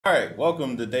All right,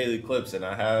 welcome to Daily Clips, and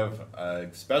I have a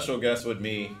special guest with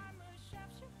me.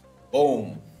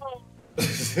 Boom.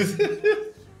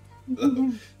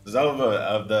 Zova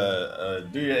of the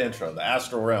do your intro, the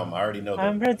Astral Realm. I already know that.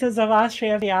 I'm Princess of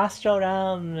Austria of the Astral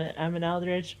Realm. I'm an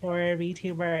Eldritch Horror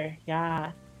VTuber.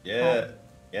 Yeah.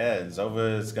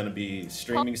 Zova is gonna be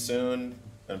streaming soon.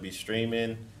 Gonna be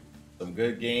streaming some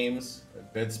good games, a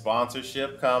good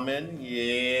sponsorship coming.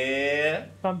 Yeah.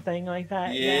 Something like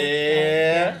that.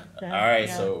 Yeah. All right,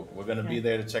 so we're gonna be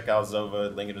there to check out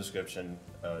Zova. Link in the description.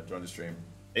 Join the stream.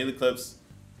 Daily Clips.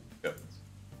 Go.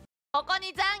 ここに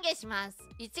懺悔します。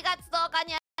1月10日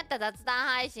にあった雑談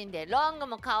配信でロング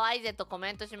も可愛いぜとコ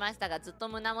メントしましたが、ずっと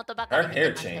胸元ばかり見て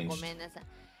ました。ごめんなさい。い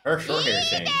いでしょう。許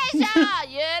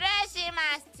しま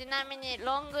す。ちなみに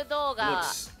ロング動画、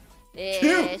シ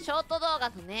ョート動画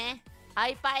のね、ハ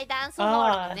イパイダンスホ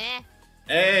ールのね、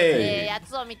や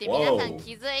つを見て皆さん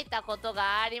気づいたこと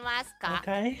がありますか？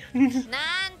なん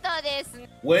とですね。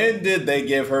When did they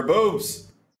give her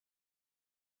boobs?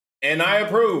 And I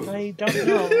approve. I don't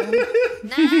know.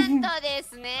 なんとで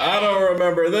すね。I don't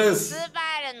remember this. スバ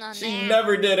ルのね。She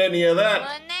never did any of that. 胸が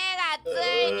つ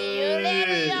いに揺れ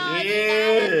るようにな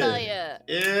るという。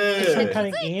Is she kind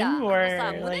of game or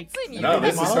like? No,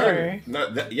 this is her. No,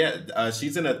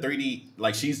 she's in a 3D.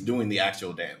 Like she's doing the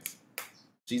actual dance.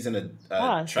 She's in a.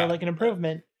 So like an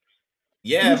improvement.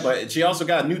 Yeah, but she also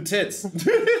got new tits.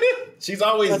 She's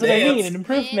always That's what I mean, an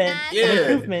improvement. Yeah. An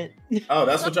improvement. Oh,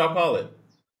 that's what y'all call it.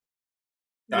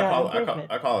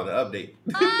 I call it an update.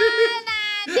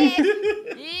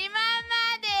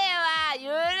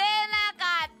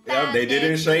 Yeah, they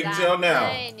didn't shake till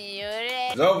now.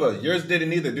 Zova, yours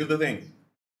didn't either. Do the thing.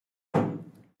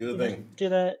 Do the thing. Do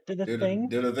the thing.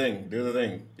 Do the thing. Do the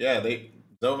thing. Yeah,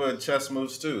 Zova chest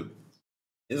moves too.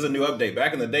 This is a new update.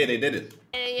 Back in the day, they did it.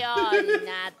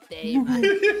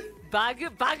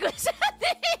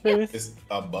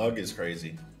 A bug is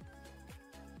crazy.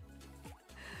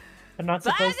 I'm not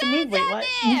supposed to move. Wait, what?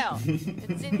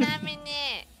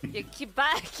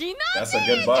 That's a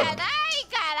good bug.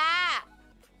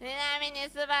 ちなみに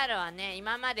スバルはね、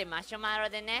今までマシュマロ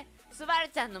でね、スバル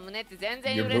ちゃんの胸って全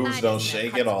然揺れないですね。Your boobs don't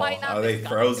shake at all. Are they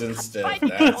frozen stiff?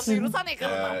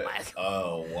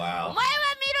 Oh, wow. お前は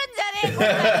見るんじゃね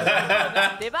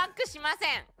え。デバッグしません。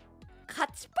カ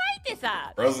チパイって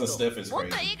さ、 frozen stiff is crazy. もっ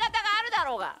と言い方があるだ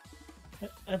ろうが。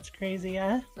That's crazy,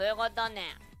 yeah. そういうことね。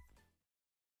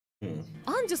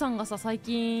アンジュさんがさ、最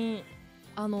近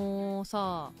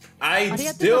さ、 I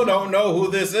still don't know who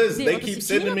this is. They keep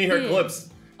sending me her clips.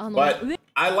 But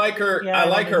I like her. I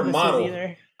like her model.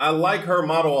 I like her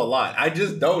model a lot. I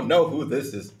just don't know who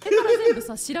this is. Are you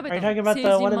talking about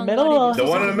the one in the middle? The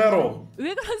one in the middle.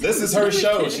 This is her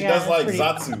show. She does like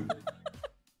Zatsu.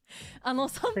 サ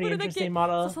ンプルだけ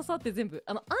刺さって全部。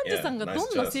アンジュさんがどん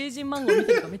な成人漫画を見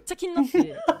てるかめっちゃ気になっ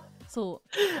て。そう。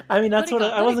I mean, that's what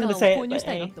I wasn't gonna say. 購入し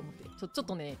たいなって思って。ちょっ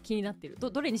とね、気になってる。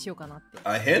どれにしようかなって。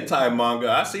A hentai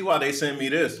manga. I see why they send me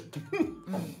this.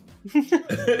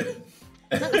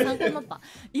 なんか参考になった。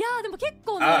いやーでも結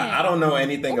構ね。I don't know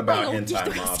anything about hentai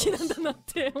models. 好きなんだなっ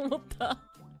て思った。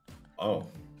Oh,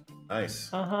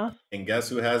 nice. And guess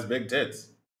who has big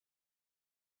tits?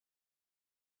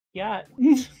 Yeah.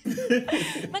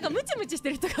 なんかムチムチして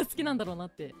る人が好きなんだろうなっ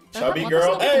て。Chubby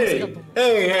girl?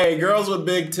 Hey, girls with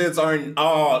big tits aren't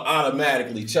all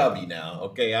automatically chubby now.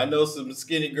 Okay, I know some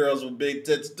skinny girls with big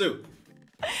tits too.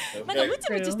 Okay? And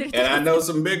I know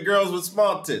some big girls with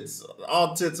small tits.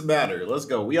 All tits matter. Let's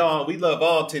go. We love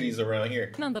all titties around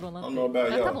here. I don't know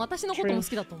about y'all. 多分私のことも好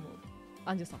きだと思う。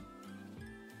アンジュさん。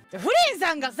フレン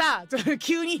さんがさ、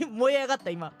急に燃え上がった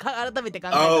今、改めて考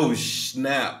えた。Oh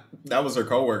snap! That was her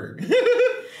coworker.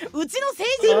 うちの成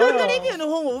人漫画レビューの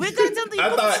本を上からちゃんと一個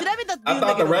調べたって言うん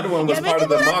だけど、やめて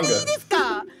もらっていいです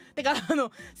か？てか成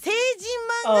人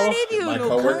漫画レビュー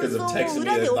の感想を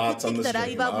裏で送ってきたラ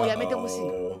イバーもやめてほしい。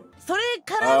それ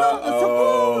からのそ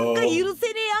こが許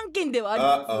せねえ案件ではあり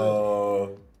ま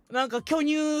す。なんか巨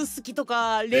乳好きと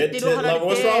かレッテル貼られて、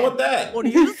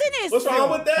俺許せねえっすよ。I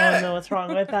don't know what's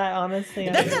wrong with that, honestly.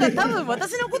 だから多分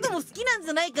私のことも好きなんじ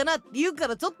ゃないかなって言うか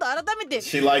らちょっと改めて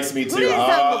She likes me too. フレンさん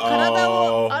の体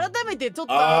を改めてちょっ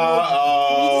と二次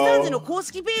三次の公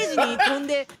式ページに飛ん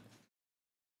で。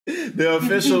The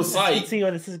official site. Let's see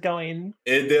where this is going.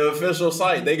 The official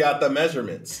site, they got the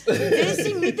measurements.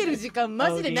 全身見てる時間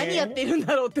マジで何やってるん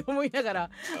だろうって思いながら。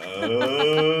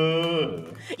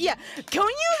いや、巨乳が好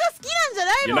きなんじゃ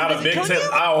ないもん。You're not a big tip.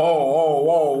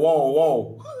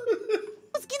 Whoa. 好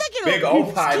きだけど、気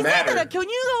づいたら巨乳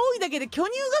が多いだけで巨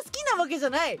乳が好きなわけじ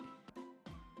ゃない。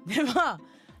で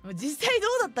実際どう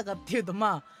だったかっていうと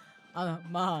まあ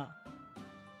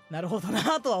なるほど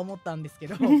なとは思ったんですけ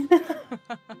どフ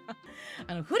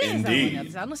レンさんはね、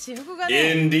私私服が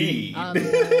ね Indeed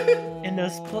In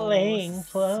those plain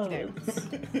clothes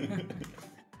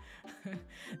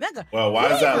Well, why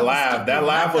does that laugh? That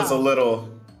laugh was a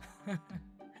little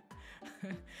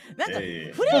なんかフ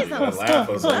レンさんは laugh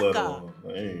was a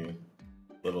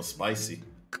little spicy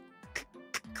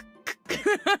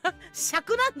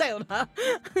尺なんだよな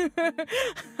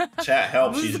Chat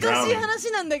help, she's 難しい drowning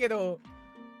話なんだけど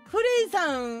フレイ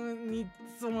さんに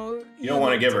その You don't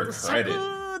want to give her credit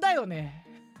尺だよね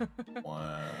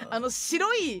Wow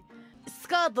白いス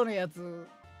カートのやつ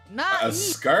な A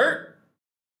skirt?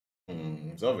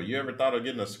 Zova, you ever thought of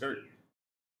getting a skirt?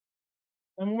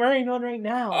 I'm wearing one right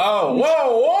now. Oh,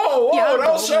 whoa!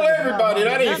 Don't show everybody.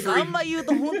 That ain't free. あんま言う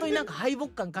と本当になんか敗北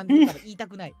感感じるから言いた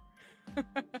くない。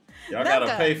Y'all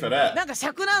gotta pay for that. なんか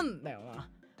尺なんだよな。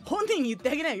本人に言って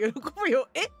あげないよ。喜ぶよ。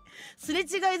すれ違い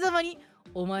ざまに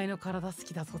お前の体好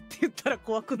きだぞって言ったら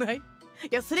怖くない？い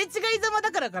や、すれ違いざま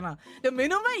だからかな。でも目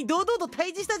の前に堂々と対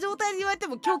峙した状態で言われて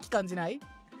も狂気感じない？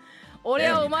俺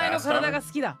はお前の体が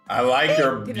好きだ。I like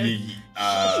your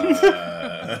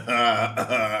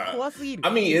怖すぎる。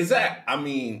I mean, is that? I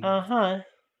mean,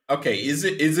 Okay, is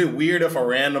it weird if a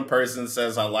random person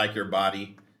says I like your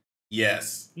body?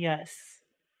 Yes. Yes.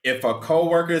 If a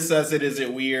coworker says it, is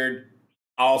it weird?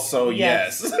 Also,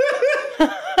 yes.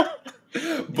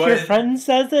 If your friend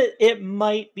says it, it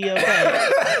might be okay.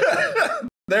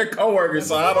 They're coworkers,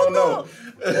 so I don't know.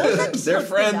 They're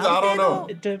friends, I don't know.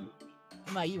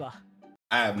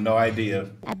 I have no idea.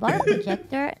 I bought a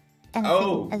projector and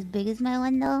it's as big as my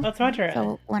window. That's my turn.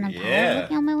 So when I'm tired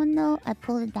looking out my window, I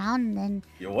pull it down and then...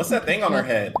 Yo, what's that thing on her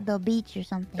head? The beach or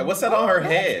something. Yeah, what's that on her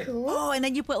head? Cool. Oh, and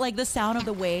then you put like the sound of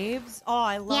the waves. Oh,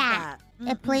 I love that.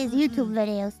 It plays YouTube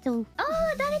videos too.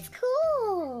 Oh, that is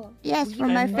cool. Yes,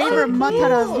 from my favorite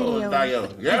Motoro's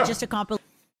videos. Yeah. Just a compilation.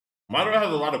 Madara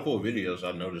has a lot of cool videos,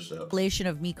 I noticed that. Compilation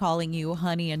of me calling you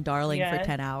honey and darling for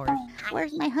 10 hours.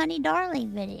 Where's my honey darling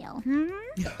video?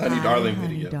 Honey darling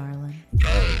video. Darling.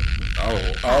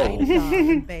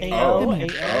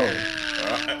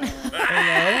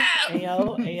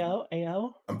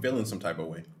 Ayo. I'm feeling some type of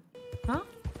way. Huh?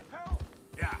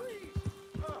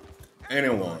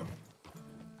 Anyone?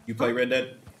 You play Red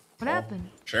Dead? What happened?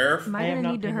 Sheriff? Am I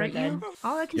gonna need to hurt you?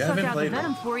 Oh, I can suck out the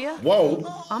venom for you. Whoa.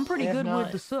 I'm pretty good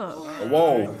with the suck.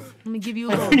 Whoa. Let me give you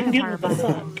a little vampire bite.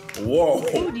 Whoa.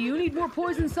 Ooh, do you need more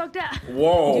poison sucked out?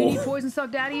 Whoa. Do you need poison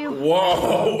sucked out of you?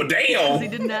 Whoa. Damn. He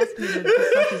didn't ask me to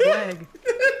suck his leg.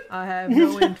 I have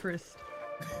no interest.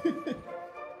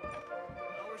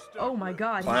 Oh my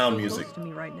god, Clown he's so music. close to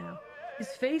me right now. His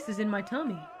face is in my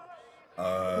tummy.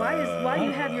 Why do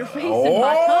you have your face in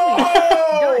my tummy?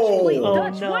 Dutch, please,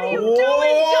 Dutch, what are you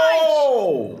doing,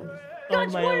 Dutch?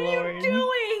 Dutch, what are you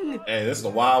doing? Hey, this is the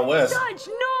Wild West. Dutch,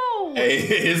 no! Hey,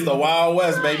 it's the Wild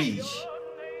West, baby.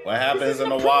 What happens in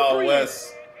the Wild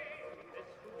West?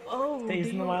 Oh, stays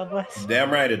in the Wild West. Damn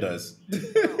right it does.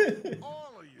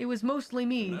 It was mostly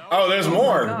me. Oh, there's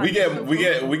more. God, we get more. We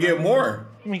get more.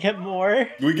 We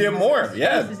get more.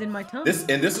 Yeah. This is in my tummy.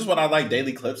 This is what I like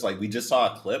daily clips. Like we just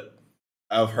saw a clip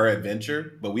of her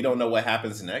adventure, but we don't know what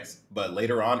happens next. But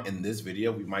later on in this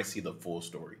video, we might see the full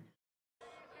story.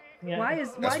 Yeah. Why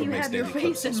do you have your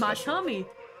face in my tummy?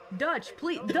 Dutch,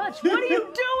 please, Dutch, what are you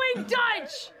doing,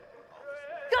 Dutch?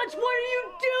 Dutch, what are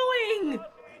you doing?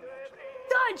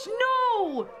 Dutch,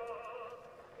 no!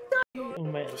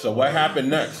 So what happened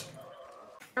next?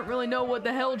 I don't really know what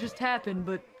the hell just happened,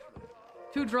 but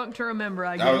too drunk to remember,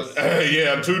 I guess.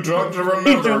 Yeah, too drunk to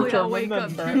remember. Hopefully I'll wake up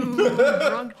too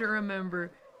drunk to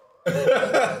remember.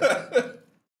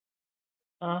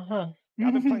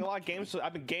 I've been playing a lot of games. So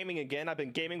I've been gaming again. I've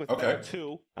been gaming with Battle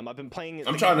 2. I've been playing.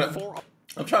 I'm trying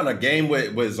to game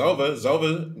with Zova.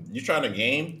 Zova, you trying to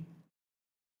game?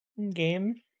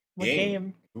 Game? What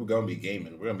game? We're gonna be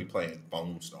gaming. We're gonna be playing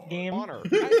Bone Stars. Honor.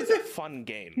 It's a fun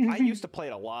game. I used to play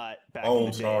it a lot back in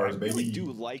the day. Stars, I really baby.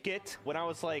 do like it. When I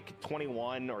was like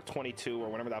 21 or 22 or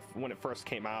when it first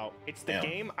came out, it's the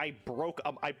game I broke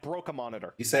a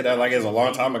monitor. He said that like it's a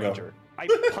long time ago. I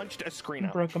punched a screen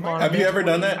out. Broke a monitor. Have you ever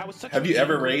done that? Have you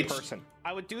ever raged?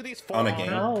 I would do these on a game.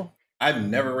 No. I've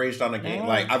never raged on a game.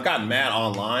 Like I've gotten mad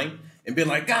online and been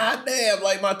like, God damn,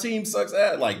 like my team sucks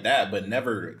at like that, but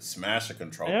never smash a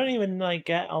controller. I don't even like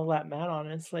get all that mad,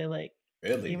 honestly. Like,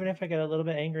 really, even if I get a little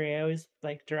bit angry, I always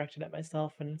like direct it at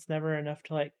myself, and it's never enough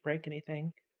to like break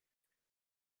anything.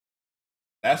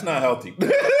 That's not healthy.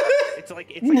 It's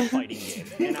like a fighting game.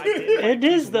 And it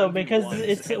is though, because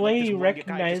it's the way you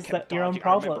recognize that your own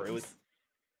problems.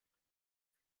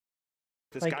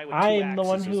 This like, guy with I'm the two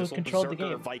one axes, who this controlled the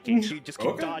berserker game. Viking. He'd just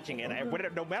keep dodging, and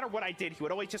no matter what I did, he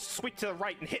would always just sweep to the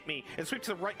right and hit me, and sweep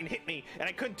to the right and hit me, and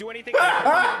I couldn't do anything.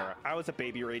 I was a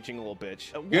baby raging little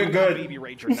bitch. Good. Baby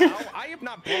rager. Now I have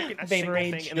not broken a single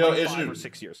thing in like 5 or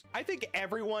 6 years. I think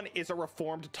everyone is a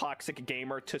reformed toxic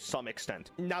gamer to some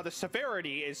extent. Now the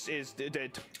severity is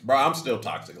bro, I'm still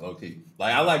toxic, low key.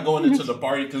 Like I like going into the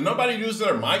party because nobody uses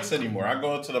their mics anymore. I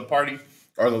go into the party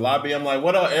or the lobby. I'm like,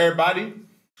 what up, everybody?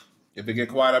 If it get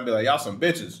quiet, I'll be like, y'all some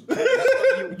bitches.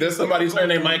 Then somebody turn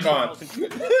their mic on.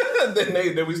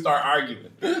 then we start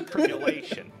arguing.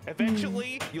 Tribulation.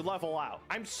 Eventually, you level out.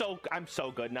 I'm so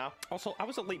good now. Also, I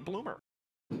was a late bloomer.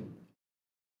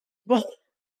 Well,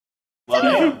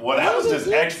 that was just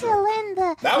extra.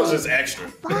 That was just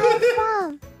extra.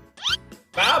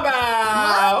 Bow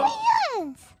bow.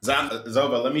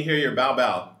 Zova, let me hear your bow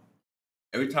bow.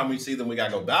 Every time we see them, we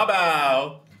gotta go bow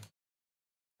bow.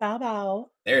 Bow bow.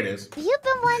 There it is. You've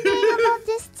been wondering about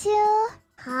this too?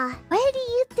 Huh? Where do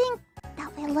you think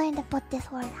that we learned about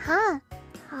this word? Huh?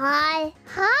 Hi.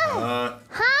 Huh?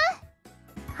 Huh?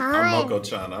 Hi. I'm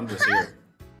Moko-chan. I'm just here.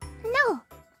 No.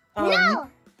 No.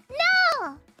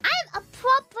 I'm a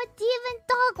proper demon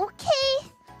dog,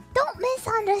 okay? Don't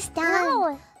misunderstand.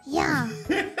 No. Yeah.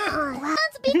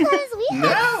 That's because we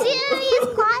have serious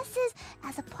classes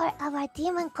as a part of our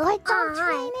demon guard dog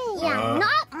training. Yeah,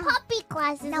 not puppy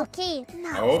classes, okay?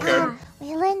 No. Okay.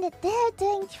 We learned it there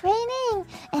during training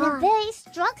in a very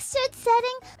structured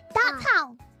setting. That's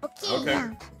how. Okay.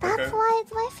 Yeah. That's why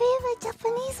it's my favorite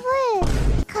Japanese word.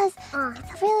 Because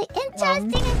it's really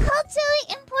interesting and culturally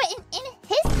important in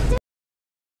history.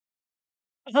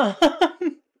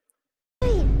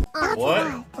 That's what?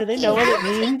 Why. Do they know what it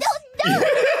means?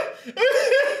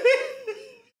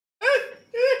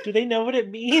 Do they know what it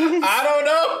means? I don't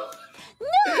know.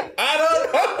 No. I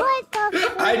don't know. What the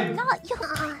not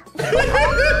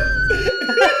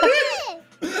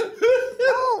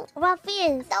No,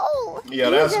 Ruffians. No.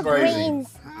 Yo, that's crazy.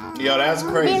 Brains. Yo, that's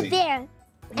crazy. We're there.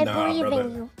 I believe brother.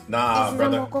 in you. Nah,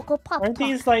 brother. Aren't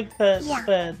these like the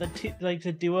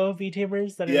duo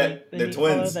VTubers that are like, they're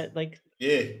twins. That like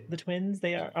the twins?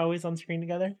 They are always on screen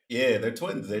together. Yeah, they're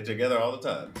twins. They're together all the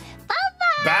time.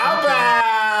 Bow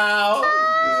bow.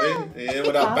 Yeah,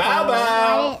 what up, bow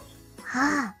bow?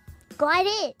 Got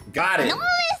it. Got it. No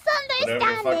misunderstanding.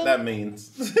 Whatever the fuck that means.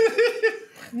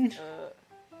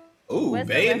 Ooh,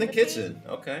 bae in the kitchen.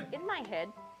 Okay. In my head.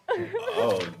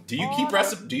 Oh, do you keep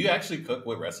recipes? Do you actually cook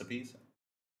with recipes?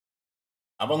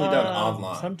 I've only done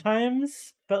online.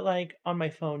 Sometimes, but like on my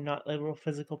phone, not literal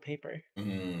physical paper.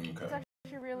 Okay. It's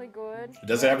actually really good.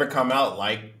 Does it ever come out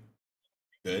like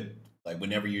good? Like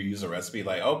whenever you use a recipe,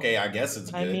 like okay, I guess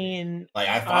it's good. I mean, like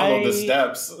I followed the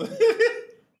steps.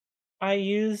 I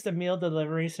used a meal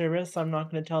delivery service. I'm not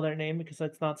going to tell their name because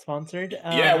it's not sponsored.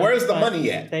 Yeah, where's the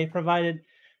money at? They provided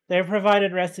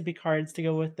recipe cards to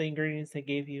go with the ingredients they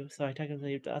gave you. So I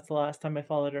technically, that's the last time I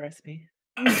followed a recipe.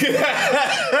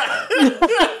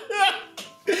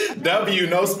 W,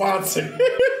 no sponsor.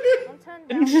 I'll turn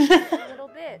down a little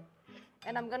bit,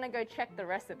 and I'm gonna go check the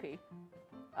recipe.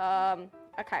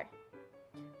 Okay.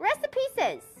 Recipe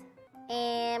says,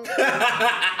 I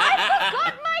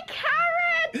forgot my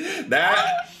carrot.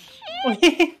 That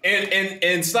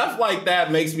and stuff like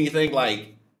that makes me think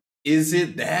like, is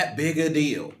it that big a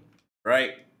deal?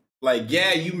 Right? Like,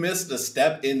 yeah, you missed a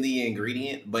step in the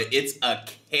ingredient, but it's a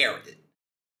carrot.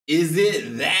 Is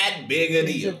it that big a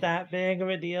deal? Is it that big of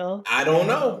a deal? I don't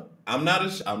know. I'm not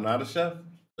a chef.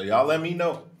 So y'all let me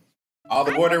know. All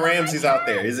the Gordon Ramsays out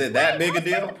there. Is it that big a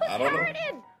deal? I don't know.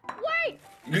 Wait.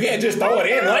 You can't just throw it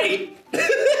in late.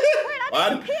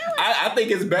 I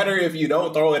think it's better if you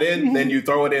don't throw it in than you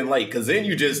throw it in late, because then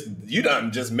you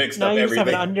done just mixed up everything. You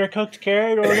just have an undercooked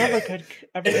carrot or an overcooked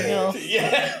everything else.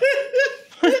 Yeah.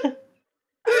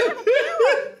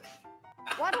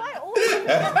 Why do I always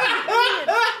help?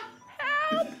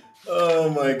 Oh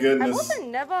my goodness. I've also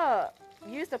never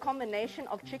used a combination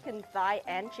of chicken thigh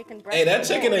and chicken breast. Hey, that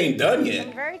chicken ain't done yet.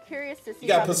 I'm very curious to see. You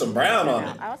gotta put some brown on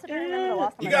it. I also don't remember the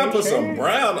last time. You gotta put some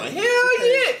brown on it. Hell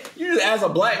yeah! You as a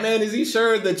black man, is he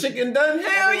sure the chicken done?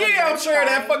 Hell yeah, I'm sure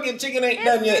that fucking chicken ain't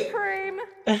done yet. Cream.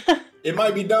 It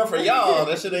might be done for y'all.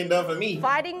 That shit ain't done for me.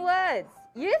 Fighting words.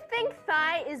 You think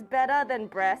thigh is better than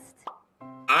breast?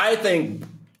 I think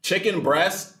chicken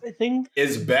breast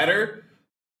is better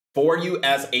for you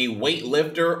as a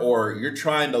weightlifter or you're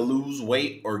trying to lose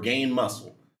weight or gain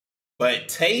muscle. But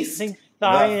taste, I think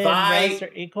thigh and breast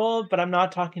are equal, but I'm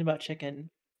not talking about chicken.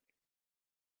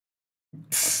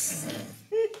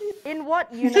 In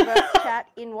what universe, chat?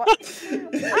 In what? I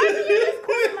have this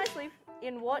cord in my sleeve.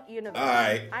 In what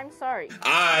universe? I'm sorry.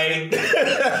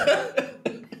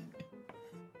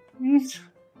 Universe.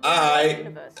 Guy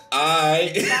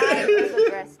over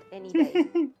breast any day.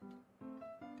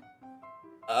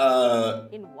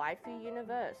 In waifu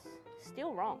universe.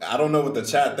 Still wrong. I don't know what the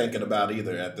chat thinking about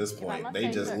either at this point. They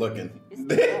just looking.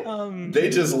 They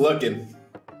just looking.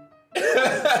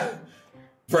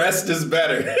 Breast is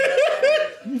better.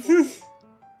 Okay.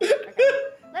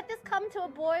 Let this come to a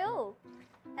boil.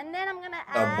 And then I'm gonna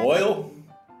add... A boil?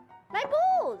 My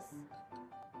balls!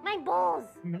 My balls!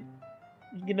 You're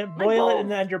gonna boil it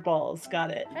and add your balls.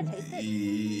 Got it. Should I taste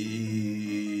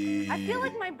it? I feel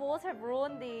like my balls have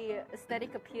ruined the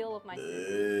aesthetic appeal of my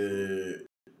food.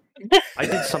 I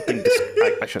did something.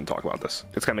 I shouldn't talk about this.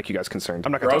 It's gonna make you guys concerned.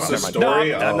 I'm not gonna talk about it.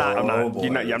 Story? I'm not. I'm not.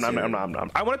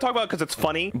 I want to talk about it because it's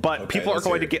funny, but people are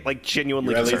going to get like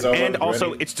genuinely concerned. And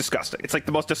also, it's disgusting. It's like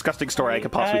the most disgusting story I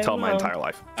could possibly tell in my entire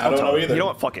life. I don't know either. You know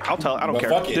what? Fuck it. I'll tell it. I don't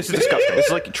care. This is disgusting. This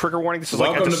is like a trigger warning. This is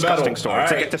like a disgusting story.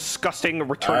 It's like a disgusting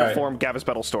return to form Gavis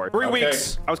Battle story. 3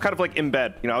 weeks. I was kind of like in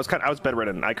bed. You know, I was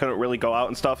bedridden. I couldn't really go out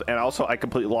and stuff. And also, I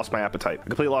completely lost my appetite.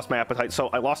 So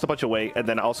I lost a bunch of weight, and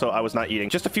then also I was not eating.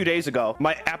 Just a few days ago,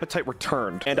 my appetite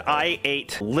returned, and I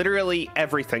ate literally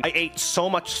everything. I ate so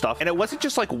much stuff, and it wasn't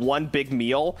just like one big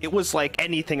meal. It was like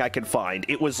anything I could find.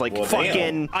 It was like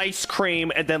fucking ice cream,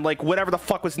 and then like whatever the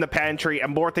fuck was in the pantry,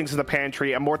 and more things in the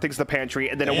pantry, and more things in the pantry,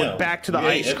 and then it went back to the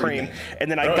ice cream, and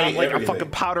then I got like a fucking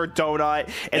powdered donut,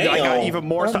 and then I got even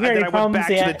more stuff, and then I went back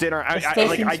to the dinner. I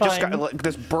just got like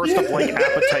this burst of like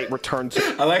appetite returned.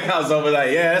 I like how it's over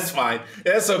there. Yeah, that's fine.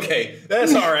 That's okay.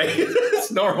 That's all right.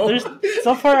 It's normal.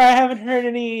 So far, I haven't heard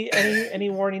any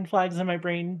warning flags in my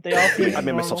brain. They all seem I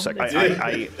made myself sick.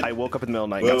 I woke up in the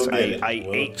middle of the night. I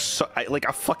ate like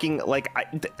a fucking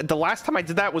the last time I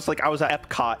did that was like I was at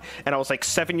Epcot and I was like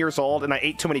 7 years old and I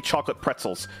ate too many chocolate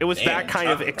pretzels. It was that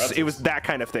kind of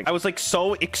thing. I was like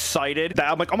so excited that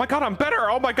I'm like, oh my god, I'm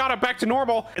better. Oh my god, I'm back to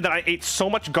normal. And then I ate so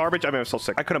much garbage. I made myself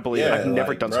sick. I couldn't believe it. I've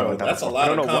never done something like that before. I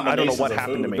don't know what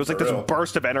happened to me. It was like this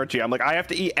burst of energy. I'm like, I have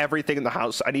to eat everything in the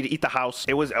house. I need to eat the house.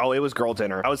 It was girl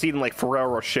dinner. I was eating like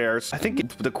Ferrero Rochers. I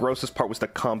think the grossest part was the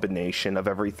combination of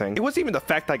everything. It wasn't even the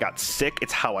fact that I got sick,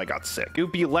 it's how I got sick. It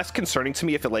would be less concerning to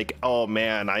me if it like, oh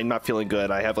man, I'm not feeling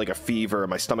good. I have like a fever,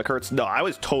 my stomach hurts. No, I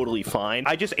was totally fine.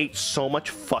 I just ate so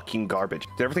much fucking garbage.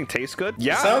 Did everything taste good?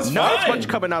 Yeah, not as much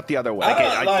coming out the other way.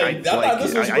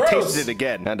 I tasted it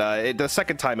again, and the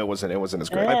second time it wasn't as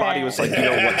great. My body was like, you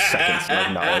know what, seconds.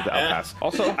 No, I'll pass.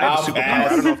 Also, I have a superpower. I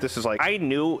don't know if this is like, I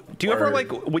knew. Do you ever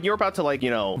like when you're about to like, you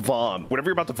know, vom? Whenever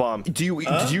you're about to vom, do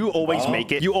you always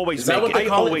make it? You always make it. I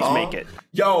always make it.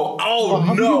 Yo,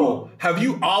 no. Have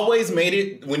you always made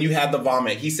it when you had the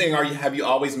vomit? He's saying, have you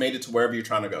always made it to wherever you're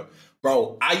trying to go?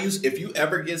 Bro, if you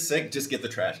ever get sick, just get the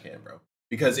trash can, bro.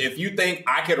 Because if you think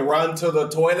I could run to the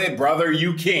toilet, brother,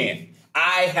 you can.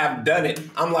 I have done it.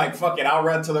 I'm like, fuck it, I'll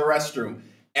run to the restroom.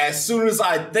 As soon as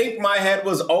I think my head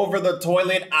was over the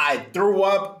toilet, I threw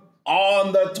up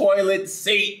on the toilet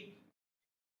seat.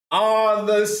 On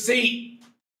the seat.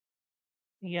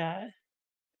 Yeah.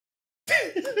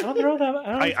 I don't throw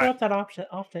up that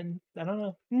often. I don't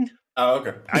know. Oh,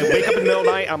 okay. I wake up in the middle of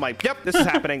the night, I'm like, yep, this is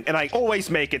happening, and I always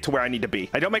make it to where I need to be.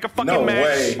 I don't make a fucking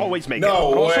mess. Always make it.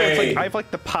 Also, it's like I have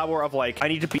like the power of like I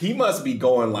need to be. He must be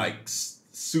going like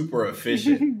super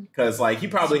efficient because like he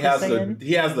probably has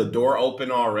the door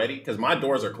open already because my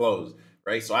doors are closed,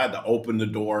 right? So I had to open the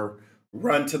door,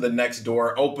 run to the next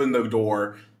door, open the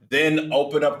door, then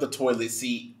open up the toilet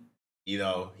seat. You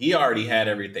know, he already had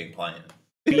everything planned.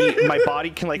 My body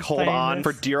can like hold on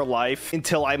for dear life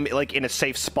until I'm like in a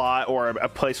safe spot or a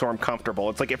place where I'm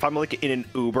comfortable. It's like if I'm like in an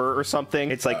Uber or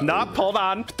something, it's like, nope, hold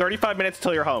on, 35 minutes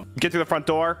till you're home. Get through the front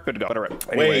door, good to go.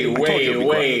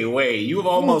 Anyway, wait. You've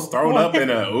almost thrown up in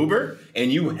an Uber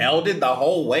and you held it the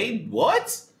whole way?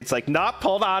 What? It's like, nope,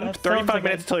 hold on, 35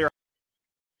 minutes till you're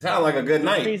Sounds like a good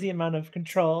night. Crazy amount of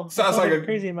control. Sounds like a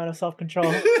crazy amount of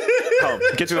self-control.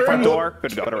 Get to the front door. Good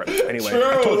to go. Anyway,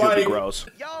 I told you it'd be gross.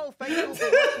 Yo, thank you for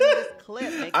watching this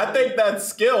clip. I think that's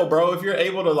skill, bro. If you're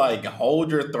able to like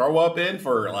hold your throw up in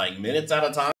for like minutes at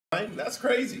a time, that's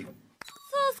crazy.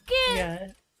 So scared. Yeah.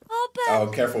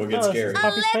 Oh, careful, it gets scary.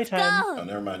 Poppy's playtime. Oh,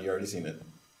 never mind. You already seen it.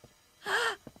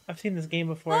 I've seen this game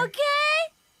before. Okay.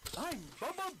 I'm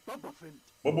Bubba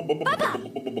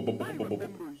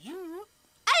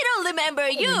I don't remember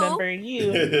you. Who are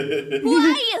you?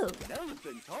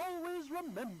 Elephant always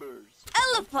remembers.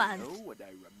 Elephant. You know what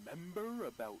I remember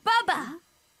about Baba.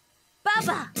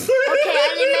 Okay, I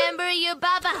remember you,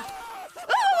 Baba.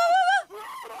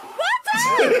 What?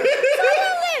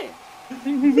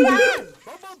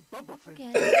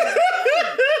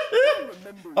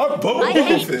 I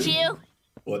hate you.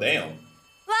 Well, damn.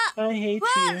 What? I hate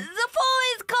what? you. The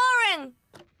phone is calling.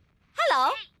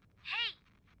 Hello? Hey,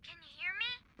 can you hear me?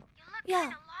 You look Yeah.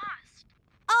 kinda lost.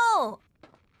 Oh,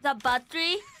 the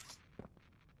battery?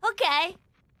 Okay.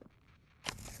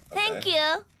 Thank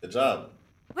you. Good job.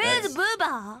 Where's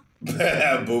Booba?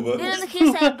 Booba. Didn't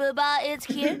he say Booba is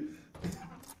here?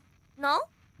 No?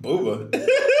 Booba.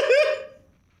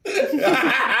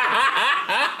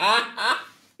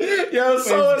 Yo,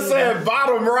 someone said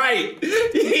bottom right.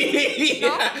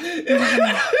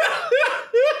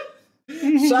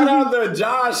 Shout out to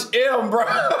Josh M, bro.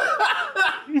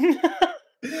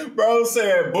 Bro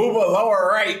said booba lower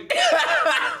right.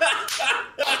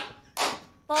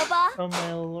 Boba? Oh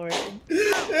my lord. My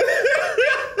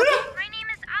name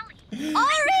is Ali.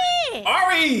 Ari!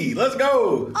 Ari, let's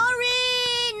go.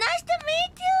 Ari! Nice to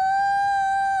meet you!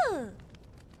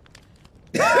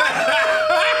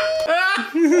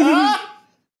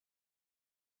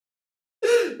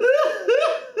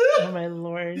 Oh my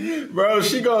lord. Bro,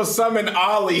 she gonna summon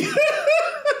Ollie.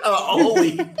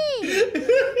 Oli.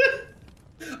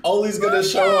 Ollie's gonna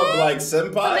show up like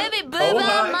senpai. Maybe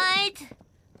Booba might.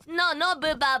 No, no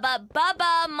Booba, but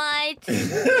Baba might.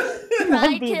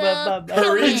 Try to.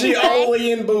 Kariji,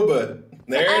 Oli, and Booba.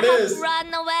 There it is.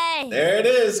 Run away. There it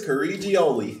is. Kariji,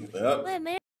 Oli. Yep.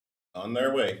 Wait, on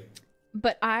their way.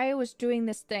 But I was doing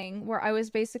this thing where I was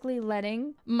basically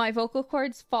letting my vocal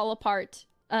cords fall apart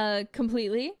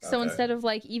completely. So Okay. instead of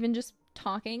like even just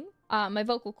talking, my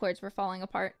vocal cords were falling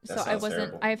apart. That so sounds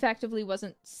terrible. I effectively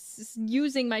wasn't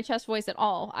using my chest voice at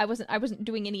all. I wasn't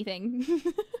doing anything.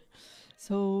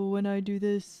 So when I do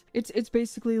this, it's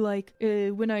basically like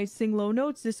when I sing low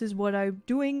notes, this is what I'm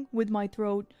doing with my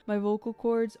throat. My vocal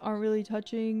cords aren't really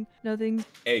touching. Nothing's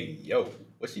Hey, yo,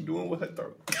 what's she doing with her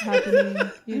throat? happening,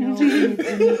 you know.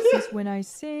 It makes this when I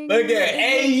sing. Look at,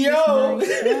 hey, yo!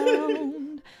 Nice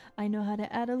sound. I know how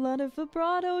to add a lot of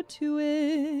vibrato to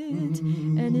it,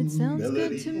 and it sounds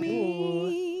good to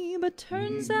me. But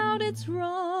turns out it's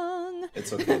wrong.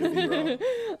 It's okay to be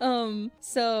wrong.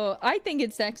 So I think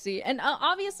it's sexy, and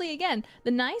obviously, again,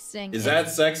 the nice thing Is that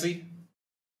sexy?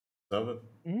 I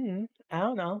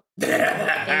don't know.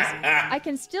 I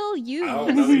can still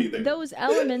don't know use either. those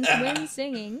elements when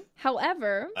singing.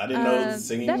 However, I didn't know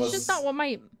singing that's was just not what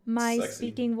my sexy.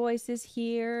 speaking voice is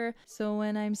here. So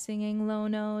when I'm singing low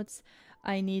notes,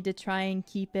 I need to try and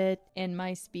keep it in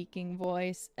my speaking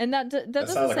voice. And that doesn't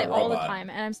sounds like say a all the robot. time,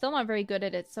 and I'm still not very good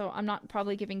at it, so I'm not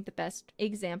probably giving the best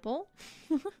example.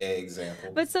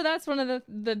 Example. But so that's one of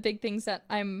the big things that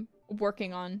I'm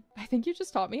working on. I think you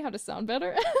just taught me how to sound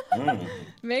better.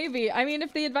 Maybe. I mean,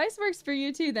 if the advice works for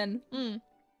you too, then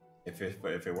If it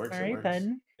works, All it right, works.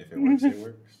 then. If it works, it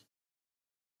works.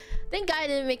 Thank God I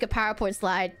didn't make a PowerPoint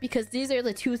slide because these are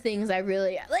the two things I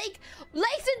really like.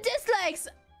 Likes and dislikes.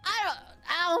 I don't.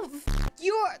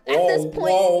 You're at this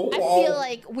point. I feel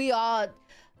like we all. To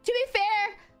be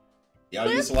fair, Y'all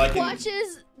used to like it?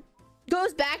 watches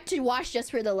goes back to watch just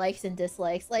for the likes and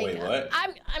dislikes. Like Wait, what?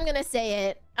 I'm gonna say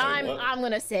it. what? I'm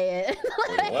gonna say it.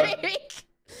 Wait,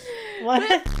 what?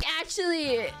 But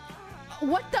actually,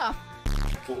 what the?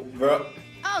 Bro.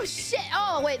 Oh shit!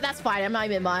 Oh wait, that's fine. I'm not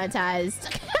even monetized.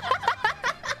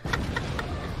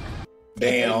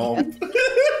 Damn.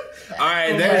 All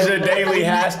right, there's your daily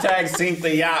hashtag sink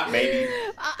the yacht, baby.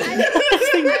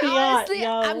 Honestly,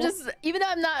 I'm just, even though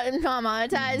I'm not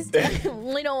monetized, I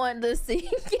really don't want this to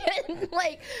get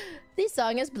like this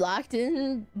song is blocked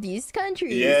in these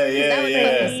countries. Yeah. That would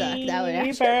fucking suck. That would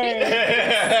actually.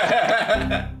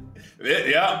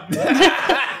 Yep.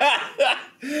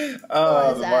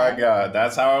 Oh my god,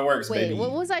 that's how it works, Wait, baby.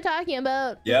 what was I talking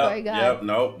about? Before I got,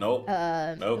 Nope.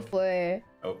 Before.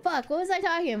 Nope. Fuck, what was I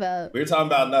talking about? We were talking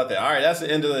about nothing. All right, that's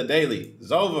the end of the daily.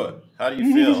 Zova, how do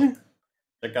you feel?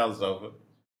 Check out Zova.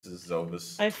 This is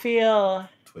Zova's I feel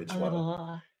Twitch a one.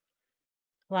 little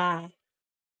blah.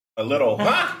 A little,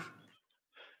 huh?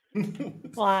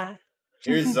 Blah.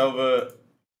 Here's Zova.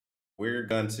 We're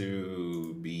going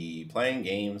to be playing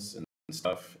games and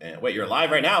stuff. And wait, you're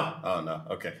live right now? Oh no,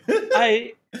 okay.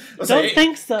 I Let's don't say,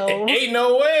 think so. Ain't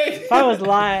no way. If I was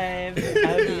live,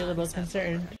 I would be a little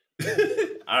concerned.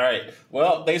 All right.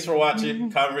 Well, thanks for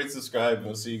watching. Comment, rate, subscribe.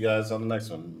 We'll see you guys on the next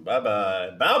one. Bye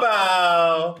bye. Bow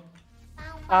bow.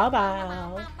 Bow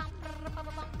bow.